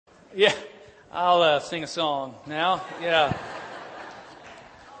Yeah, I'll sing a song now. Yeah.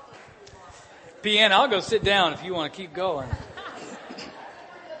 Piano, I'll go sit down if you want to keep going.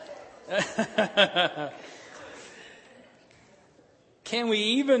 Can we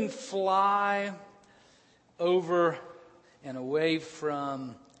even fly over and away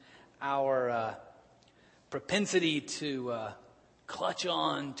from our propensity to clutch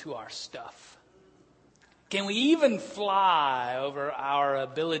on to our stuff? Can we even fly over our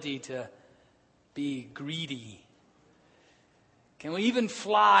ability to be greedy? Can we even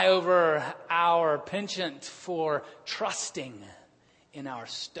fly over our penchant for trusting in our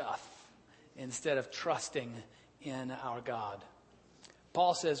stuff instead of trusting in our God?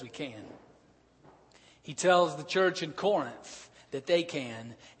 Paul says we can. He tells the church in Corinth that they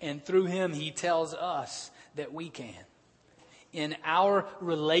can, and through him he tells us that we can. In our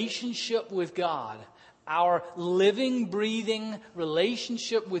relationship with God, our living, breathing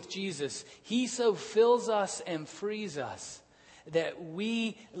relationship with Jesus, he so fills us and frees us that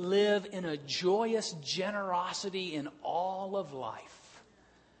we live in a joyous generosity in all of life.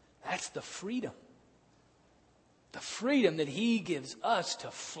 That's the freedom. The freedom that he gives us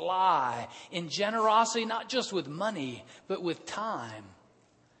to fly in generosity, not just with money, but with time.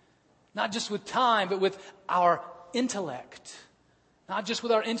 Not just with time, but with our intellect. Not just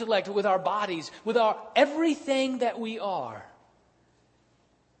with our intellect, but with our bodies, with our everything that we are.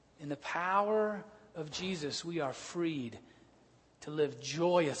 In the power of Jesus, we are freed to live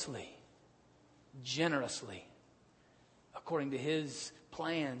joyously, generously, according to his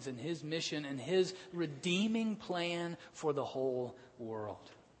plans and his mission and his redeeming plan for the whole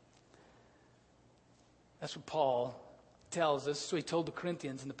world. That's what Paul tells us. So he told the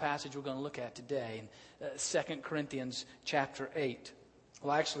Corinthians in the passage we're going to look at today in 2 Corinthians chapter 8.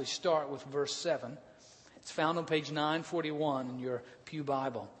 We'll actually start with verse 7. It's found on page 941 in your Pew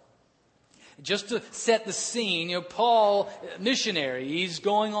Bible. Just to set the scene, Paul, missionary, he's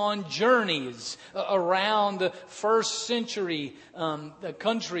going on journeys around the first century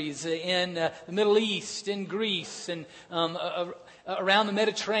countries in the Middle East, in Greece, and around the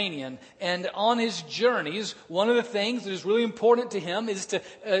Mediterranean. And on his journeys, one of the things that is really important to him is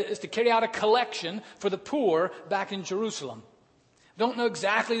to carry out a collection for the poor back in Jerusalem. Don't know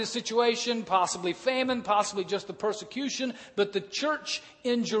exactly the situation, possibly famine, possibly just the persecution, but the church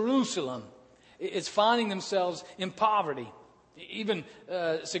in Jerusalem is finding themselves in poverty. Even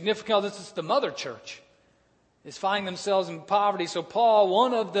significant, this is the mother church, is finding themselves in poverty. So Paul,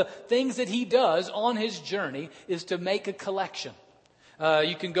 one of the things that he does on his journey is to make a collection.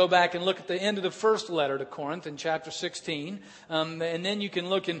 You can go back and look at the end of the first letter to Corinth in chapter 16. And then you can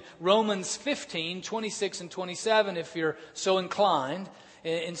look in Romans 15, 26 and 27 if you're so inclined.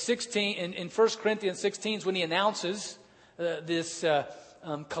 In 1 Corinthians 16 is when he announces this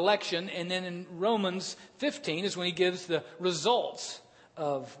collection. And then in Romans 15 is when he gives the results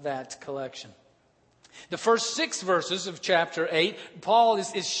of that collection. The first 6 verses of chapter 8, Paul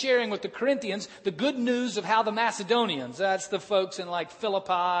is sharing with the Corinthians the good news of how the Macedonians, that's the folks in like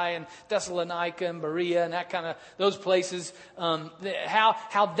Philippi and Thessalonica and Berea and that kind of those places,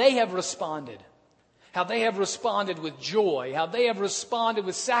 how they have responded. How they have responded with joy. How they have responded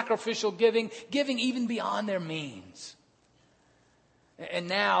with sacrificial giving even beyond their means. And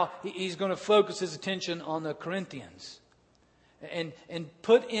now he's going to focus his attention on the Corinthians and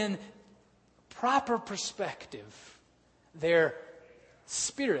put in proper perspective their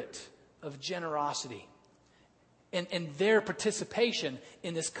spirit of generosity and their participation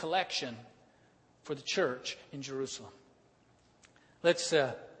in this collection for the church in Jerusalem. Let's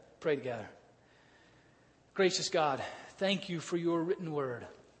pray together. Gracious God, thank you for your written word.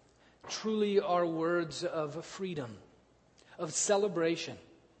 Truly are words of freedom, of celebration,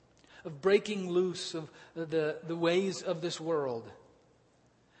 of breaking loose of the ways of this world,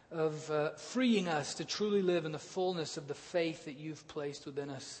 of freeing us to truly live in the fullness of the faith that you've placed within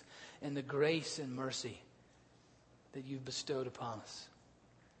us and the grace and mercy that you've bestowed upon us.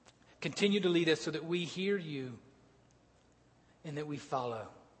 Continue to lead us so that we hear you and that we follow.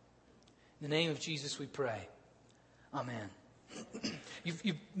 In the name of Jesus we pray. Amen.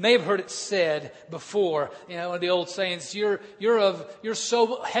 You may have heard it said before, one of the old sayings, you're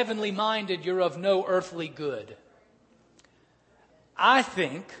so heavenly minded, you're of no earthly good. I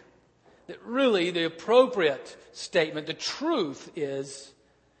think that really the appropriate statement, the truth is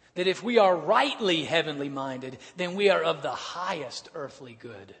that if we are rightly heavenly minded, then we are of the highest earthly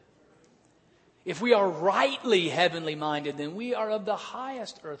good. If we are rightly heavenly minded, then we are of the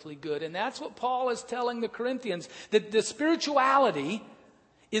highest earthly good. And that's what Paul is telling the Corinthians, that the spirituality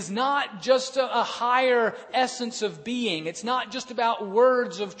is not just a higher essence of being. It's not just about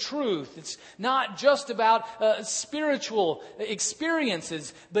words of truth. It's not just about spiritual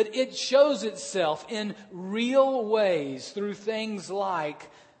experiences, but it shows itself in real ways through things like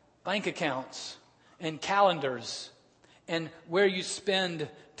bank accounts and calendars and where you spend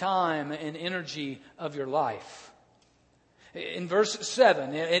time and energy of your life. In verse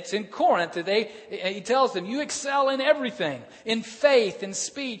 7, it's in Corinth that he tells them, you excel in everything, in faith, in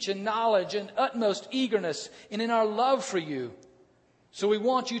speech, in knowledge, in utmost eagerness, and in our love for you. So we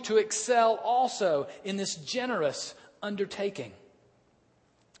want you to excel also in this generous undertaking.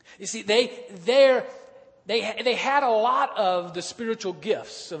 You see, they had a lot of the spiritual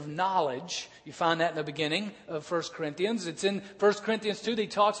gifts of knowledge. You find that in the beginning of 1 Corinthians. It's in 1 Corinthians 2 that he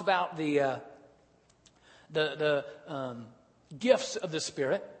talks about the gifts of the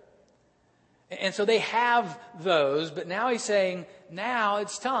Spirit. And so they have those, but now he's saying, now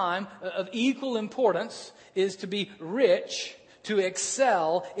it's time of equal importance is to be rich, to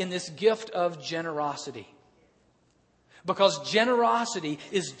excel in this gift of generosity. Because generosity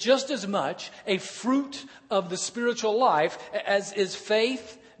is just as much a fruit of the spiritual life as is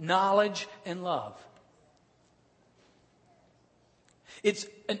faith, knowledge, and love. It's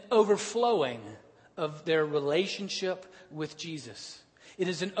an overflowing of their relationship with Jesus. It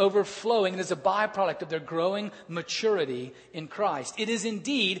is an overflowing. It is a byproduct of their growing maturity in Christ. It is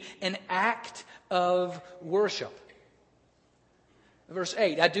indeed an act of worship. Verse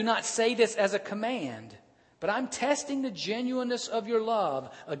 8, I do not say this as a command, but I'm testing the genuineness of your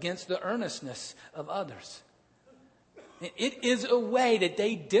love against the earnestness of others. It is a way that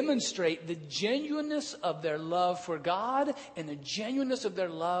they demonstrate the genuineness of their love for God and the genuineness of their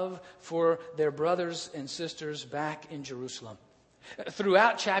love for their brothers and sisters back in Jerusalem.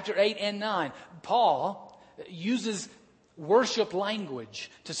 Throughout chapter 8 and 9, Paul uses worship language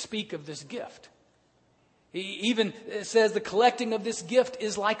to speak of this gift. He even says the collecting of this gift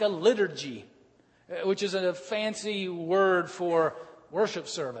is like a liturgy, which is a fancy word for worship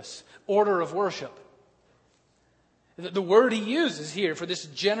service, order of worship. The word he uses here for this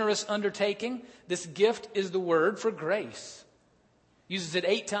generous undertaking, this gift, is the word for grace. He uses it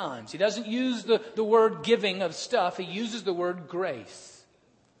 8 times. He doesn't use the word giving of stuff. He uses the word grace.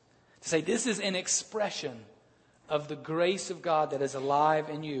 To say this is an expression of the grace of God that is alive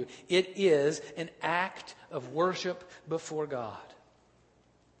in you. It is an act of worship before God.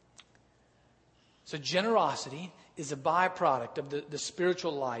 So generosity is a byproduct of the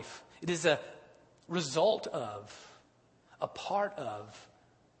spiritual life. It is a result of, a part of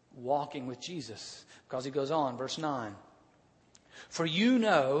walking with Jesus. Because he goes on, verse 9. For you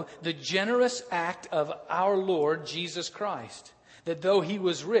know the generous act of our Lord Jesus Christ, that though he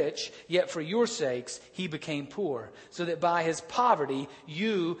was rich, yet for your sakes he became poor, so that by his poverty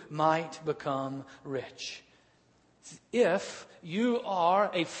you might become rich. If you are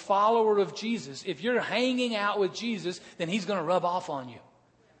a follower of Jesus, if you're hanging out with Jesus, then he's going to rub off on you.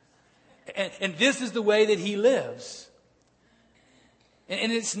 And this is the way that he lives.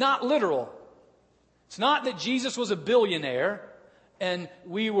 And it's not literal. It's not that Jesus was a billionaire and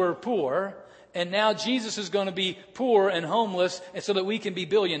we were poor, and now Jesus is going to be poor and homeless and so that we can be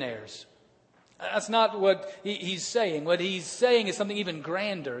billionaires. That's not what he's saying. What he's saying is something even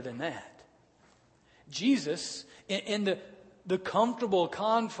grander than that. Jesus, in the comfortable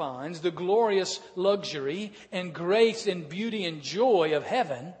confines, the glorious luxury and grace and beauty and joy of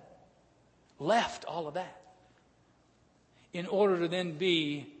heaven, left all of that in order to then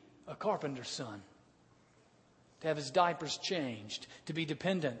be a carpenter's son, to have his diapers changed, to be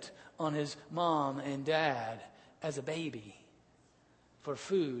dependent on his mom and dad as a baby for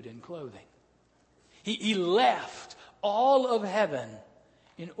food and clothing. He left all of heaven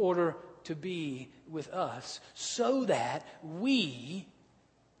in order to be with us so that we,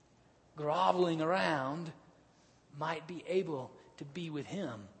 groveling around, might be able to be with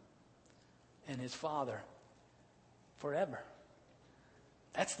him and his Father forever.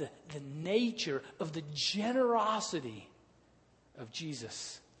 That's the nature of the generosity of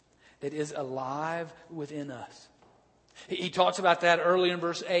Jesus that is alive within us. He talks about that earlier in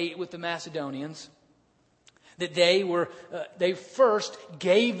verse 8 with the Macedonians, that they first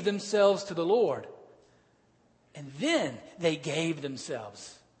gave themselves to the Lord, and then they gave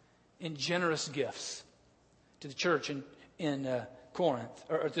themselves in generous gifts to the church in Corinth,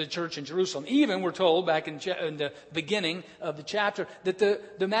 or to the church in Jerusalem. Even we're told back in the beginning of the chapter that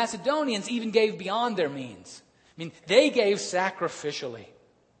the Macedonians even gave beyond their means. I mean, they gave sacrificially.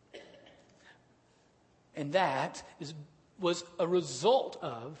 And that was a result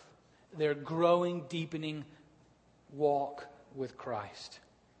of their growing, deepening walk with Christ.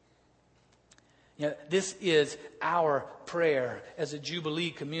 This is our prayer as a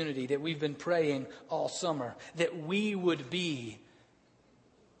Jubilee community that we've been praying all summer, that we would be,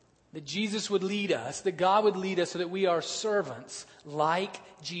 that Jesus would lead us, that God would lead us so that we are servants like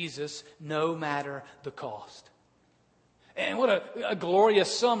Jesus no matter the cost. And what a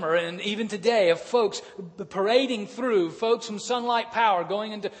glorious summer, and even today, of folks parading through, folks from Sunlight Power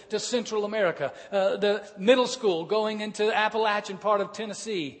going into Central America, the middle school going into the Appalachian part of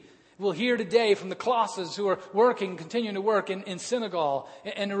Tennessee. We'll hear today from the Klosses who are working, continuing to work in Senegal,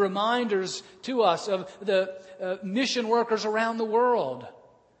 and the reminders to us of the mission workers around the world.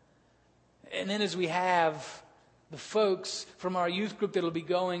 And then as we have the folks from our youth group that will be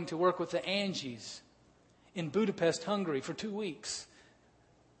going to work with the Angies in Budapest, Hungary for 2 weeks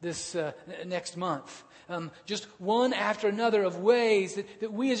this next month. Just one after another of ways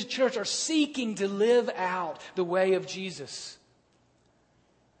that we as a church are seeking to live out the way of Jesus.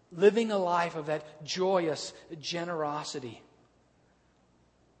 Living a life of that joyous generosity.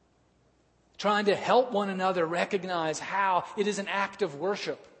 Trying to help one another recognize how it is an act of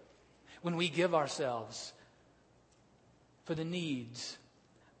worship when we give ourselves for the needs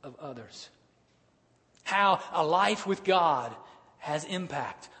of others. How a life with God has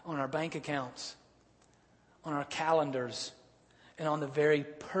impact on our bank accounts, on our calendars, and on the very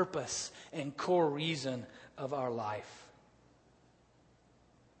purpose and core reason of our life.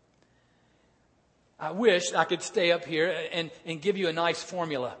 I wish I could stay up here and give you a nice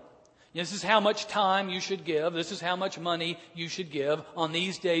formula. This is how much time you should give. This is how much money you should give on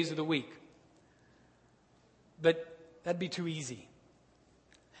these days of the week. But that'd be too easy.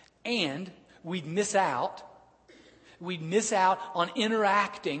 And we'd miss out. We'd miss out on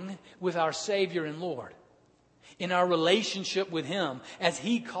interacting with our Savior and Lord in our relationship with Him as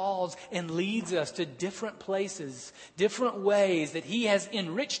He calls and leads us to different places, different ways that He has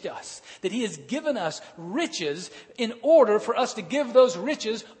enriched us, that He has given us riches in order for us to give those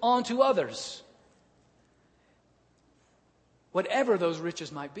riches on to others. Whatever those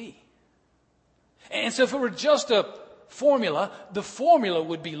riches might be. And so if it were just a formula, the formula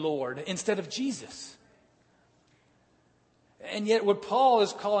would be Lord instead of Jesus. And yet what Paul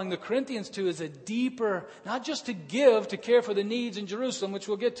is calling the Corinthians to is a deeper, not just to give, to care for the needs in Jerusalem, which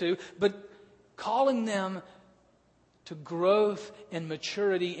we'll get to, but calling them to growth and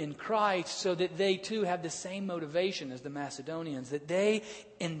maturity in Christ so that they too have the same motivation as the Macedonians, that they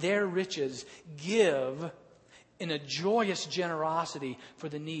in their riches give in a joyous generosity for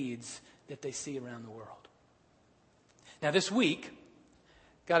the needs that they see around the world. Now this week,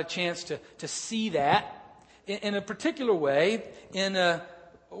 got a chance to see that in a particular way in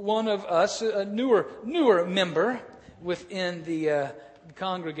one of us, a newer member within the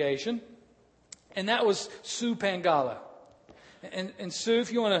congregation, and that was Sue Pangala. And Sue,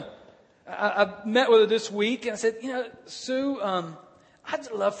 if you want to, I met with her this week, and I said, Sue,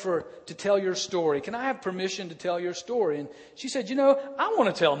 I'd love to tell your story. Can I have permission to tell your story? And she said, I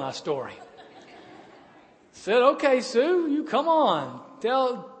want to tell my story. I said, okay, Sue, you come on,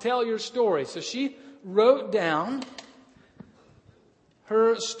 tell your story. So she wrote down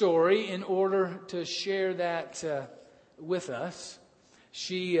her story in order to share that with us.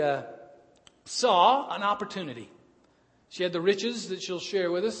 She saw an opportunity. She had the riches that she'll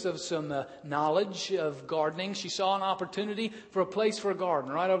share with us of some knowledge of gardening. She saw an opportunity for a place for a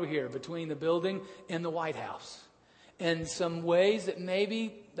garden right over here between the building and the White House. And some ways that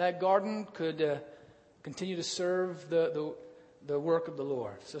maybe that garden could continue to serve the work of the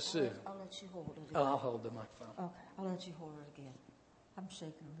Lord. So Sue. I'll let you hold it again. Oh, I'll hold the microphone. Okay, I'll let you hold it again. I'm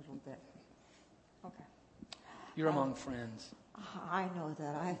shaking a little bit. Okay. You're among friends. I know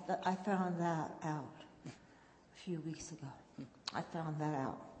that. I found that out a few weeks ago. I found that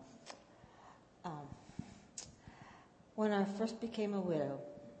out. When I first became a widow,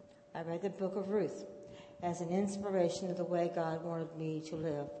 I read the book of Ruth as an inspiration of the way God wanted me to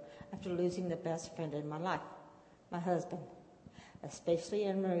live after losing the best friend in my life, my husband. Especially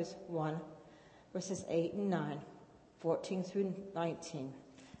in Ruth 1, verses 8 and 9, 14 through 19,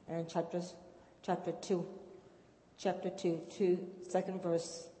 and in chapter 2, second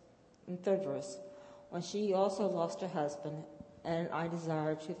verse and third verse, when she also lost her husband, and I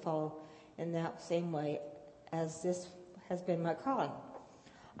desire to follow in that same way as this has been my calling.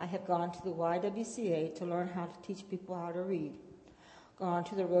 I have gone to the YWCA to learn how to teach people how to read, gone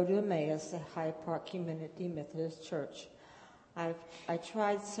to the Road to Emmaus at Hyde Park Community Methodist Church. I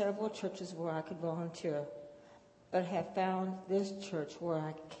tried several churches where I could volunteer, but have found this church where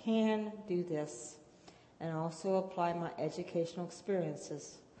I can do this and also apply my educational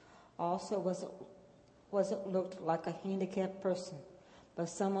experiences. Also wasn't looked like a handicapped person, but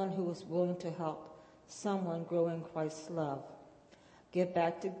someone who was willing to help someone grow in Christ's love. Give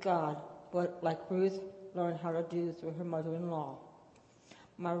back to God what, like Ruth, learned how to do through her mother-in-law.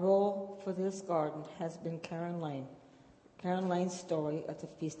 My role for this garden has been Karen Lane. Karen Lane's story of the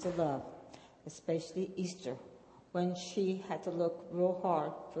Feast of Love, especially Easter, when she had to look real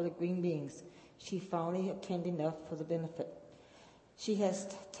hard for the green beans. She finally obtained enough for the benefit. She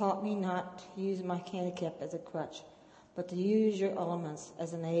has taught me not to use my handicap as a crutch, but to use your elements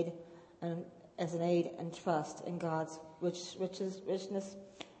as an aid and trust in God's richness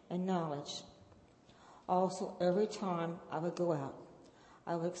and knowledge. Also, every time I would go out,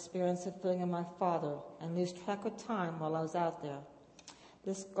 I would experience the feeling of my Father and lose track of time while I was out there.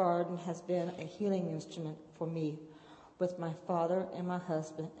 This garden has been a healing instrument for me with my father and my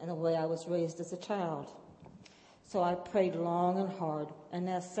husband and the way I was raised as a child. So I prayed long and hard and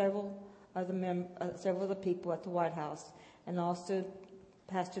asked several of the people at the White House and also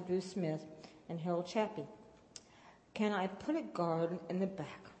Pastor Drew Smith and Harold Chappie. Can I put a garden in the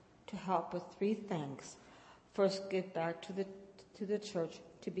back to help with three things? First, give back to the church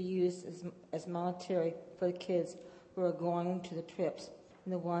to be used as monetary for the kids who are going to the trips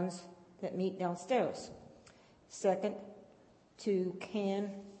and the ones that meet downstairs. Second, to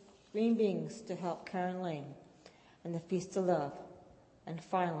can green beans to help Karen Lane and the Feast of Love. And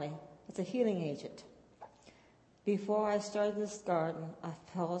finally, as a healing agent. Before I started this garden, I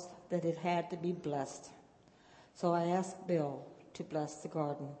felt that it had to be blessed. So I asked Bill to bless the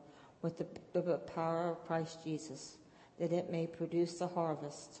garden with the power of Christ Jesus, that it may produce a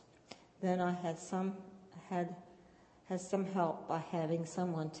harvest. Then I had some help by having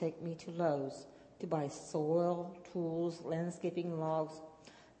someone take me to Lowe's to buy soil, tools, landscaping logs,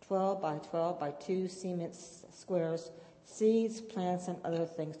 12 by 12 by 2 cement squares, seeds, plants, and other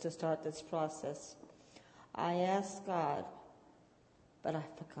things to start this process. I asked God, but I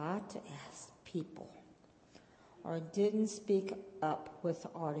forgot to ask people, or didn't speak up with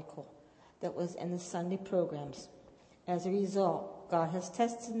the article that was in the Sunday programs. As a result, God has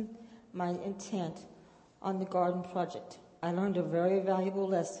tested my intent on the garden project. I learned a very valuable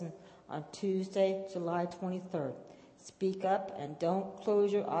lesson on Tuesday, July 23rd. Speak up and don't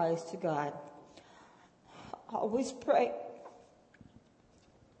close your eyes to God. Always pray.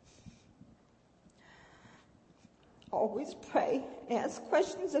 Always pray. Ask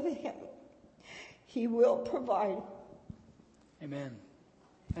questions of Him. He will provide. Amen.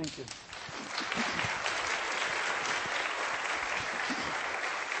 Thank you.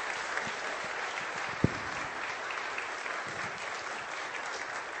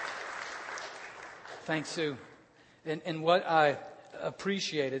 Thanks, Sue. And what I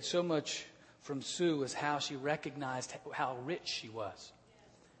appreciated so much from Sue was how she recognized how rich she was.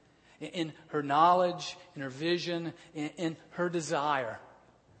 In her knowledge, in her vision, in her desire.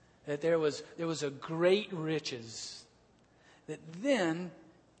 That there was a great riches that then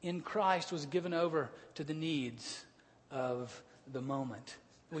in Christ was given over to the needs of the moment,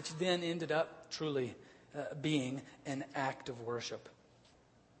 which then ended up truly being an act of worship.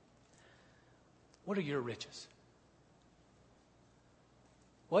 What are your riches?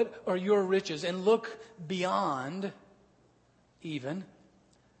 What are your riches? And look beyond even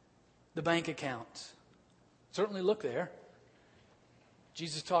the bank account. Certainly look there.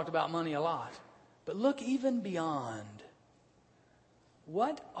 Jesus talked about money a lot. But look even beyond.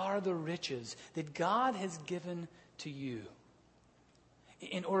 What are the riches that God has given to you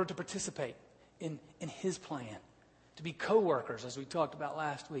in order to participate in His plan? To be co-workers, as we talked about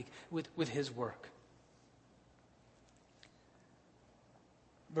last week, with His work.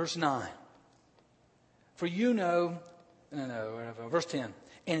 Verse 9. Verse 10.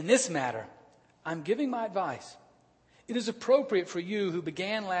 And in this matter, I'm giving my advice. It is appropriate for you who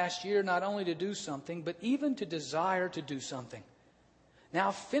began last year not only to do something, but even to desire to do something.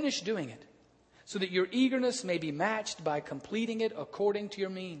 Now finish doing it, so that your eagerness may be matched by completing it according to your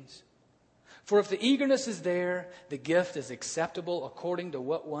means. For if the eagerness is there, the gift is acceptable according to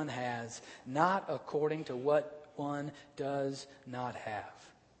what one has, not according to what one does not have.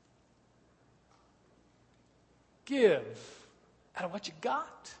 Give out of what you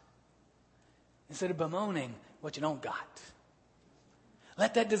got, instead of bemoaning what you don't got.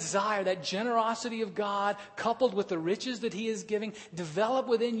 Let that desire, that generosity of God, coupled with the riches that He is giving, develop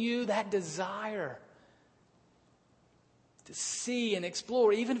within you that desire to see and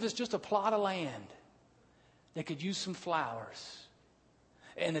explore, even if it's just a plot of land that could use some flowers,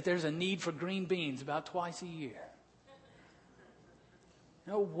 and that there's a need for green beans about twice a year.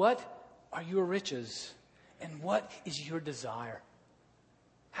 You know, what are your riches, and what is your desire?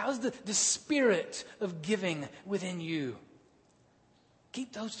 How's the spirit of giving within you?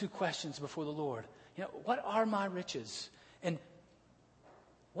 Keep those two questions before the Lord What are my riches? And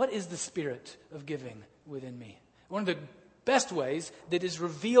what is the spirit of giving within me? One of the best ways that is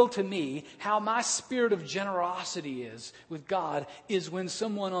revealed to me how my spirit of generosity is with God is when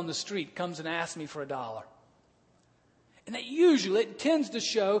someone on the street comes and asks me for $1. And that usually it tends to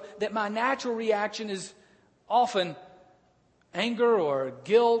show that my natural reaction is often anger or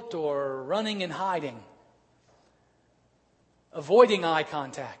guilt or running and hiding, avoiding eye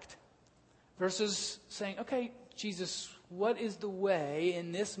contact, versus saying, okay, Jesus, what is the way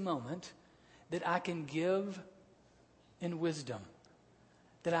in this moment that I can give in wisdom,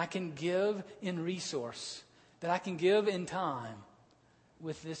 that I can give in resource, that I can give in time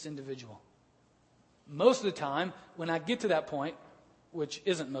with this individual? Most of the time, when I get to that point, which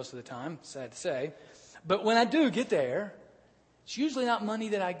isn't most of the time, sad to say, but when I do get there, it's usually not money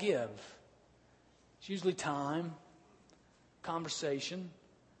that I give. It's usually time, conversation,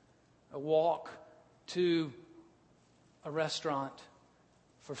 a walk to a restaurant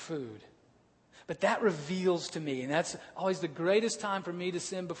for food. But that reveals to me, and that's always the greatest time for me to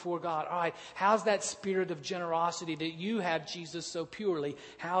sin before God. All right, how's that spirit of generosity that you have, Jesus, so purely?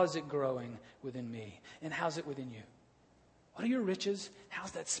 How is it growing within me? And how's it within you? What are your riches?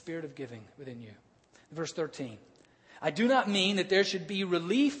 How's that spirit of giving within you? Verse 13. I do not mean that there should be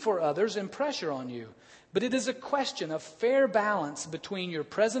relief for others and pressure on you, but it is a question of fair balance between your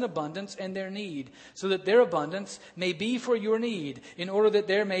present abundance and their need, so that their abundance may be for your need, in order that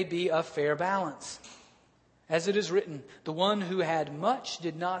there may be a fair balance. As it is written, the one who had much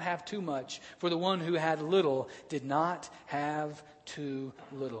did not have too much, for the one who had little did not have too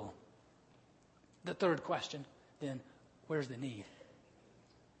little. The third question, then, where's the need?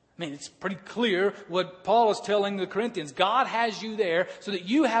 I mean, it's pretty clear what Paul is telling the Corinthians. God has you there so that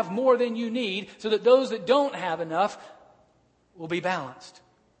you have more than you need, so that those that don't have enough will be balanced.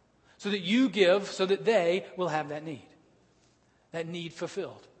 So that you give so that they will have that need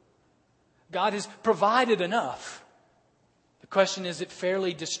fulfilled. God has provided enough. The question is it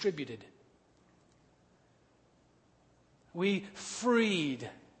fairly distributed? We freed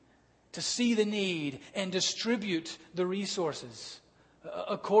to see the need and distribute the resources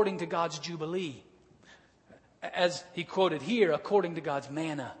according to God's jubilee. As he quoted here, according to God's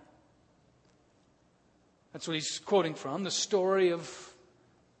manna. That's what he's quoting from, the story of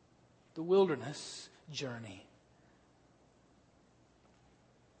the wilderness journey.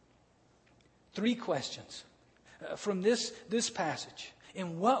 3 questions from this passage.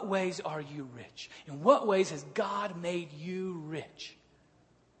 In what ways are you rich? In what ways has God made you rich?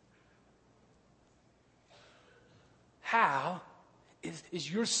 How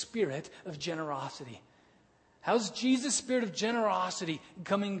is your spirit of generosity? How's Jesus' spirit of generosity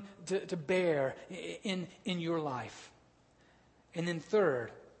coming to bear in your life? And then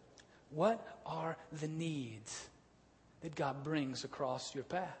third, what are the needs that God brings across your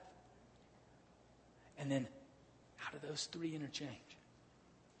path? And then how do those 3 interchange?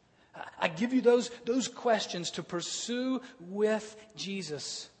 I give you those questions to pursue with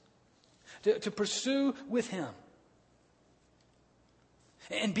Jesus, to pursue with Him.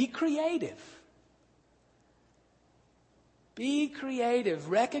 And be creative. Be creative.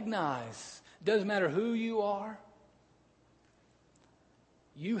 Recognize, doesn't matter who you are,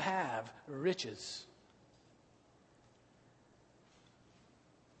 you have riches.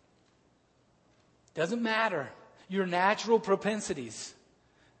 Doesn't matter your natural propensities.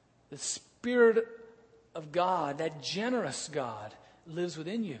 The Spirit of God, that generous God, lives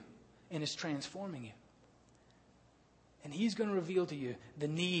within you and is transforming you. And He's going to reveal to you the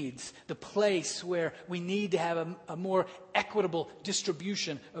needs, the place where we need to have a more equitable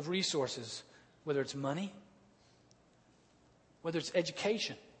distribution of resources, whether it's money, whether it's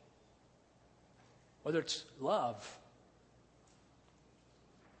education, whether it's love,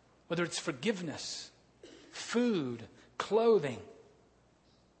 whether it's forgiveness, food, clothing,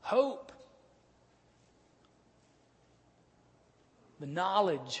 hope, the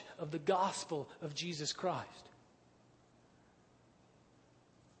knowledge of the gospel of Jesus Christ.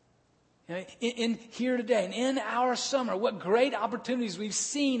 In here today and in our summer, what great opportunities we've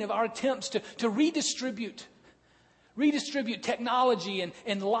seen of our attempts to redistribute technology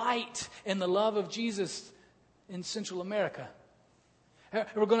and light and the love of Jesus in Central America.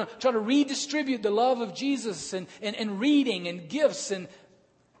 We're going to try to redistribute the love of Jesus and reading and gifts and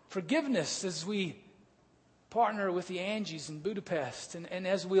forgiveness as we partner with the Angies in Budapest. And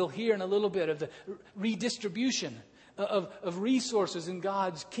as we'll hear in a little bit of the redistribution of resources in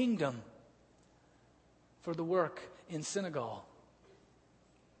God's kingdom for the work in Senegal.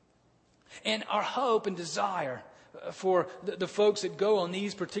 And our hope and desire for the folks that go on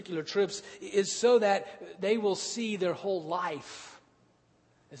these particular trips is so that they will see their whole life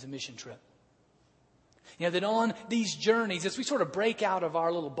as a mission trip. You know, that on these journeys, as we sort of break out of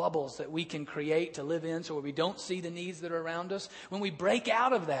our little bubbles that we can create to live in so where we don't see the needs that are around us, when we break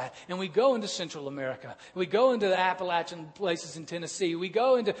out of that and we go into Central America, we go into the Appalachian places in Tennessee, we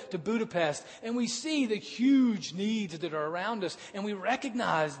go into Budapest, and we see the huge needs that are around us, and we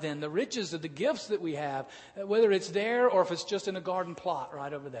recognize then the riches of the gifts that we have, whether it's there or if it's just in a garden plot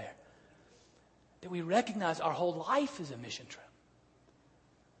right over there, that we recognize our whole life is a mission trip.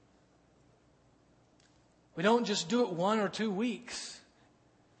 We don't just do it 1 or 2 weeks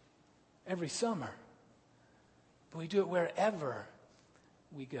every summer, but we do it wherever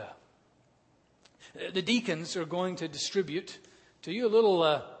we go. The deacons are going to distribute to you a little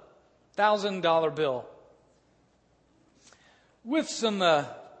 $1,000 bill with some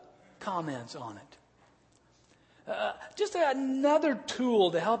comments on it. Just another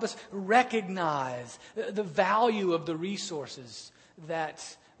tool to help us recognize the value of the resources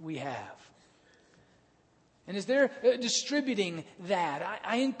that we have. And as they're distributing that,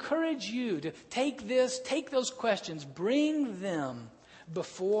 I encourage you to take those questions, bring them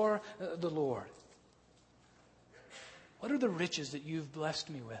before the Lord. What are the riches that you've blessed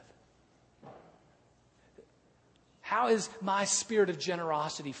me with? How is my spirit of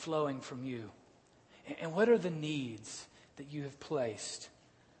generosity flowing from you? And what are the needs that you have placed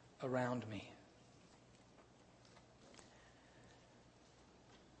around me?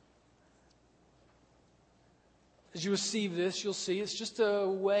 As you receive this, you'll see it's just a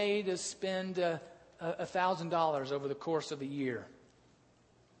way to spend $1,000 over the course of a year.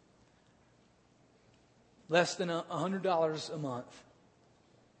 Less than $100 a month.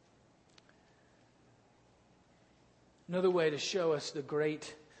 Another way to show us the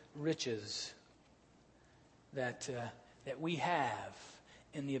great riches that we have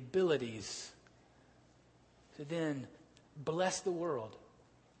and the abilities to then bless the world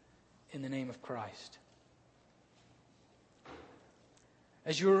in the name of Christ.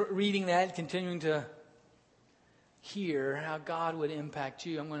 As you're reading that, continuing to hear how God would impact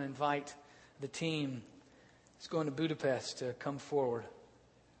you, I'm going to invite the team that's going to Budapest to come forward.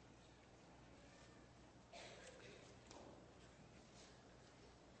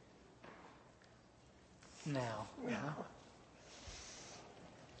 Now.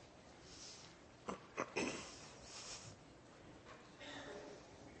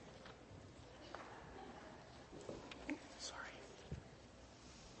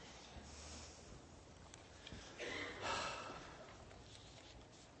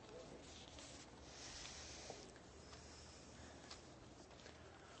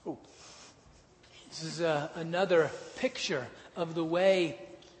 This is another picture of the way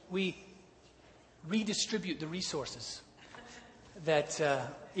we redistribute the resources that,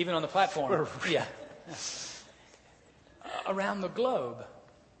 even on the platform, around the globe.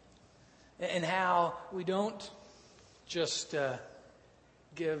 And how we don't just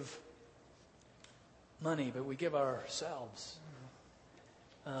give money, but we give ourselves.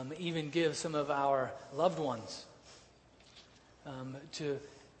 Even give some of our loved ones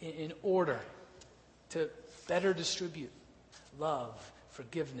in order to better distribute love,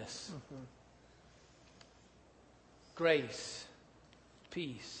 forgiveness, grace,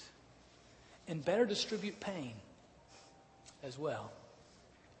 peace, and better distribute pain as well.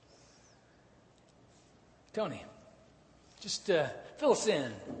 Tony, just fill us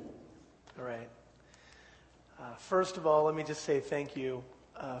in. All right. First of all, let me just say thank you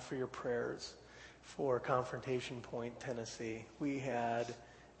for your prayers for Confrontation Point, Tennessee. We had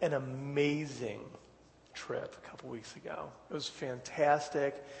an amazing trip a couple weeks ago. It was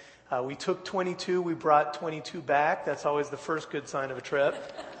fantastic. We took 22. We brought 22 back. That's always the first good sign of a trip.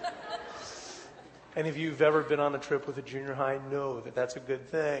 Any of you who've ever been on a trip with a junior high know that that's a good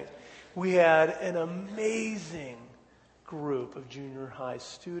thing. We had an amazing group of junior high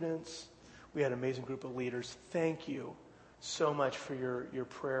students. We had an amazing group of leaders. Thank you so much for your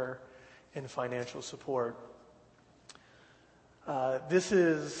prayer and financial support. This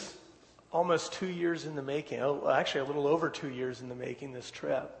is almost 2 years in the making. Actually, a little over 2 years in the making, this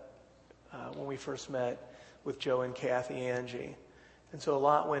trip. When we first met with Joe and Kathy Angie. And so a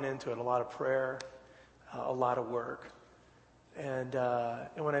lot went into it, a lot of prayer, a lot of work. And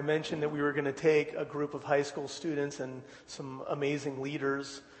when I mentioned that we were going to take a group of high school students and some amazing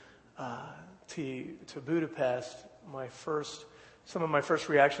leaders to Budapest, some of my first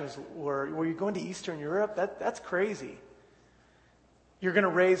reactions were you going to Eastern Europe? That's crazy. You're going to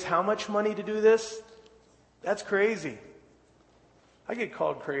raise how much money to do this? That's crazy. I get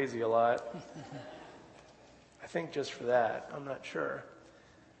called crazy a lot. I think just for that. I'm not sure.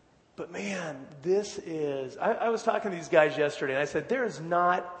 But man, this is... I was talking to these guys yesterday, and I said, there is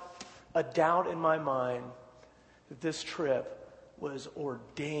not a doubt in my mind that this trip was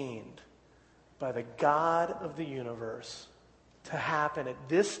ordained by the God of the universe to happen at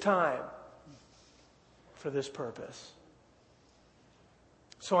this time for this purpose.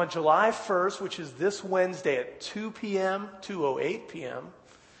 So on July 1st, which is this Wednesday at 2 p.m., 2:08 p.m.,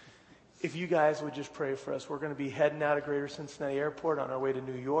 if you guys would just pray for us, we're going to be heading out of Greater Cincinnati Airport on our way to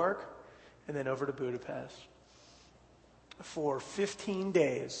New York and then over to Budapest for 15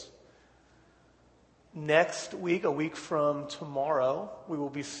 days. Next week, a week from tomorrow, we will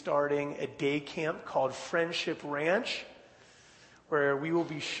be starting a day camp called Friendship Ranch, where we will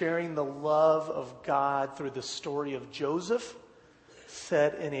be sharing the love of God through the story of Joseph,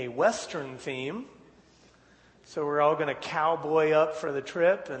 set in a Western theme. So we're all going to cowboy up for the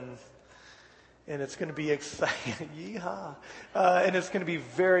trip, and it's going to be exciting. Yeehaw. And it's going to be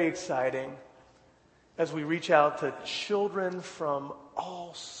very exciting as we reach out to children from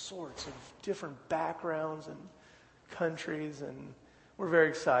all sorts of different backgrounds and countries, and we're very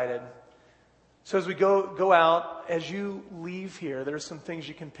excited. So as we go out, as you leave here, there's some things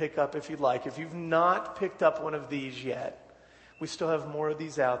you can pick up if you'd like. If you've not picked up one of these yet, we still have more of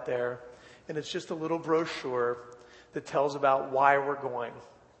these out there, and it's just a little brochure that tells about why we're going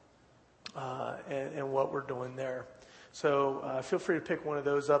and what we're doing there. So feel free to pick one of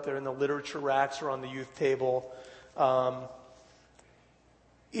those up. They're in the literature racks or on the youth table.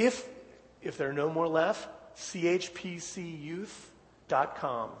 If there are no more left, chpcyouth.com.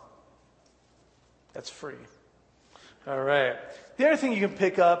 That's free. All right. The other thing you can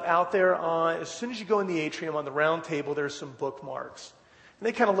pick up out there as soon as you go in the atrium on the round table, there's some bookmarks. And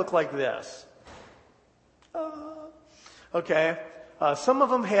they kind of look like this. Okay. Some of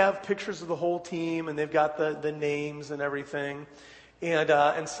them have pictures of the whole team, and they've got the names and everything.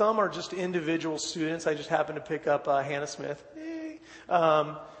 And some are just individual students. I just happened to pick up Hannah Smith. Hey.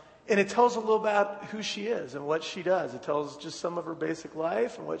 And it tells a little about who she is and what she does. It tells just some of her basic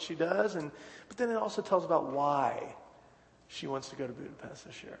life and what she does. But then it also tells about why she wants to go to Budapest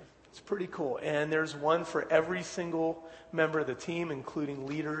this year. It's pretty cool. And there's one for every single member of the team, including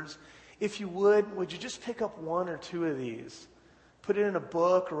leaders. If you would you just pick up one or two of these? Put it in a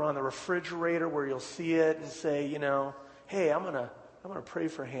book or on the refrigerator where you'll see it and say, hey, I'm gonna pray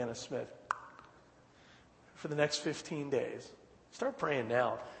for Hannah Smith for the next 15 days. Start praying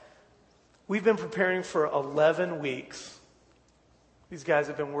now. We've been preparing for 11 weeks. These guys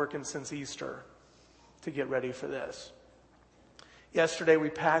have been working since Easter to get ready for this. Yesterday we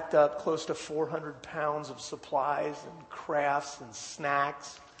packed up close to 400 pounds of supplies and crafts and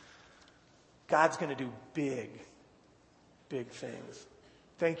snacks. God's going to do big things.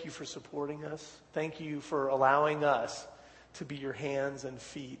 Thank you for supporting us. Thank you for allowing us to be your hands and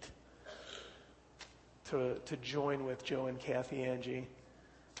feet to join with Joe and Kathy Angie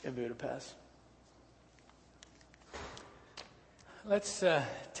in Budapest. Let's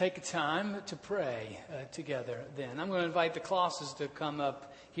take a time to pray together then. I'm going to invite the Clauses to come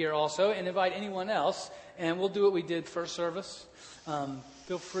up here also and invite anyone else. And we'll do what we did first service.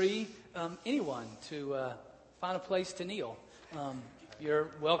 Feel free, anyone, to find a place to kneel. You're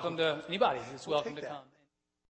welcome to, anybody is welcome to come.